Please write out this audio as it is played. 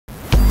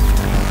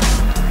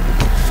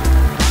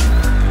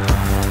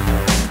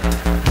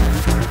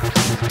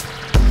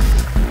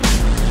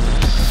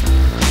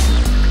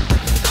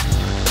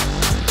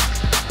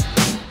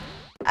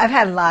I've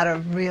had a lot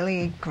of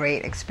really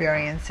great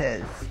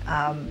experiences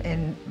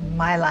in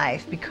my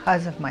life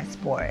because of my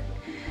sport.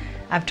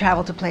 I've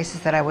traveled to places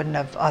that I wouldn't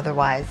have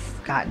otherwise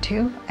gotten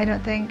to, I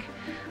don't think.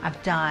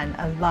 I've done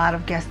a lot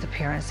of guest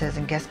appearances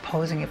and guest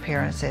posing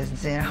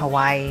appearances in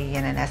Hawaii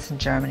and in Essen,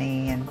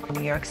 Germany, and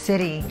New York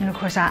City. And of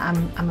course,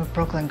 I'm a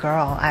Brooklyn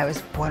girl. I was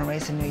born and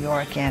raised in New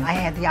York, and I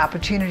had the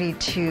opportunity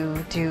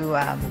to do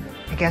a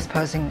guest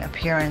posing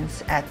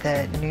appearance at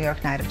the New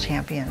York Night of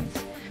Champions.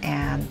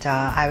 And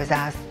I was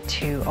asked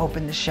to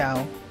open the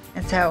show.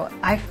 And so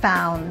I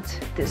found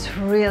this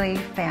really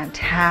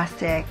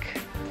fantastic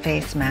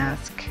face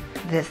mask.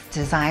 This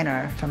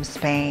designer from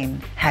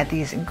Spain had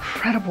these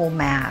incredible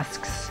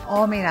masks,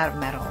 all made out of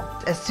metal.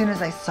 As soon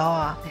as I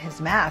saw his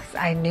mask,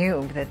 I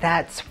knew that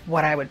that's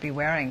what I would be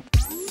wearing.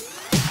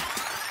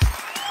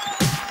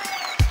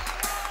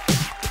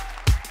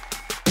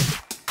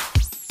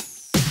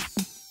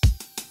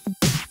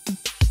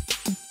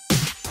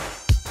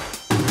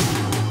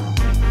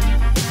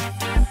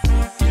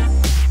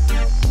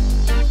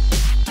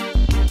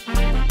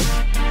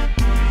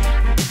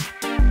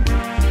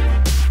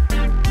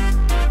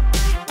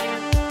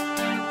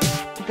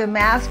 The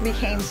mask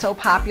became so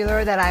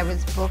popular that I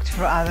was booked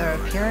for other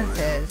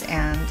appearances,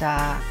 and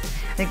I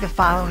think the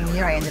following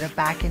year I ended up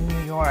back in New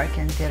York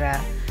and did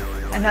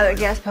another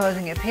guest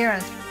posing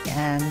appearance,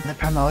 and the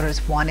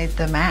promoters wanted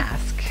the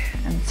mask,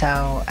 and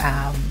so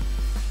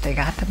they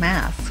got the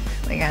mask.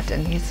 They got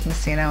Denise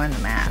Masino in the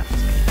mask.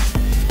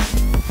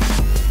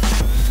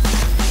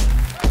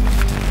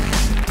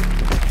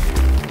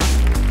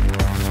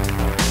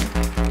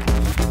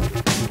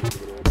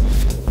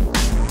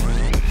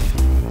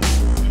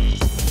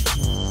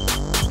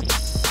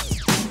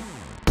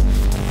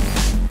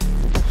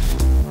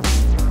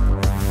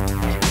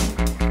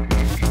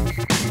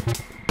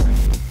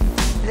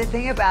 The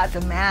thing about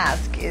the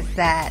mask is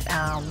that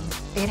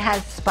it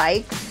has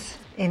spikes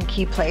in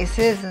key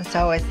places, and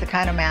so it's the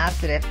kind of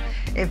mask that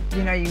if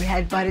you know, you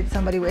head-butted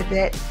somebody with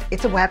it,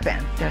 it's a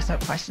weapon. There's no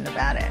question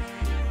about it.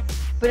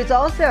 But it's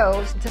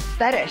a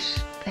fetish,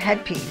 the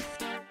headpiece.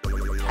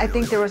 I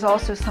think there was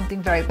also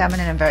something very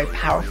feminine and very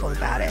powerful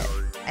about it,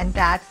 and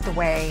that's the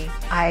way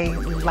I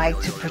like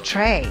to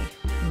portray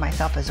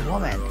myself as a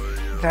woman.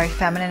 Very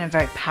feminine and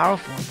very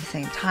powerful at the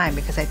same time,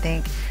 because I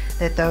think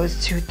that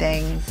those two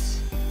things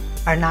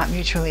are not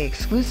mutually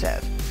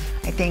exclusive.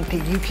 I think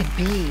that you could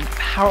be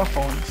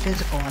powerful and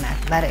physical and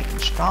athletic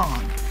and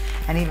strong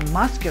and even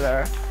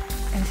muscular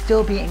and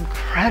still be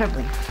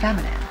incredibly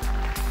feminine,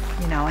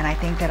 you know, and I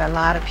think that a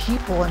lot of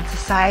people in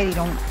society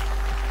don't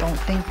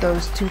think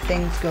those two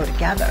things go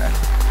together.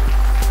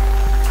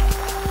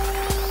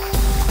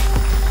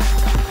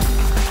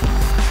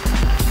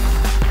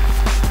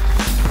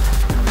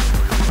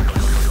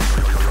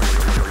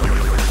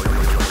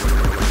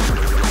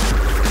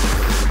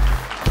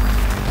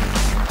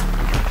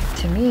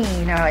 To me,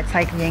 you know, it's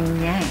like yin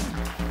and yang.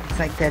 It's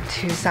like the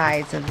two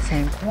sides of the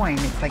same coin.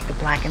 It's like the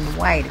black and the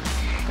white.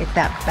 It's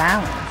that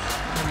balance.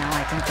 You know,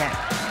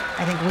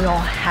 I think we all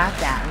have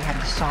that. We have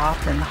the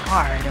soft and the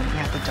hard, and we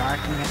have the dark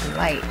and we have the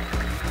light.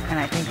 And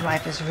I think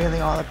life is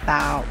really all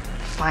about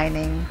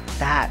finding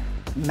that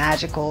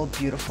magical,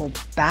 beautiful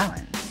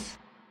balance.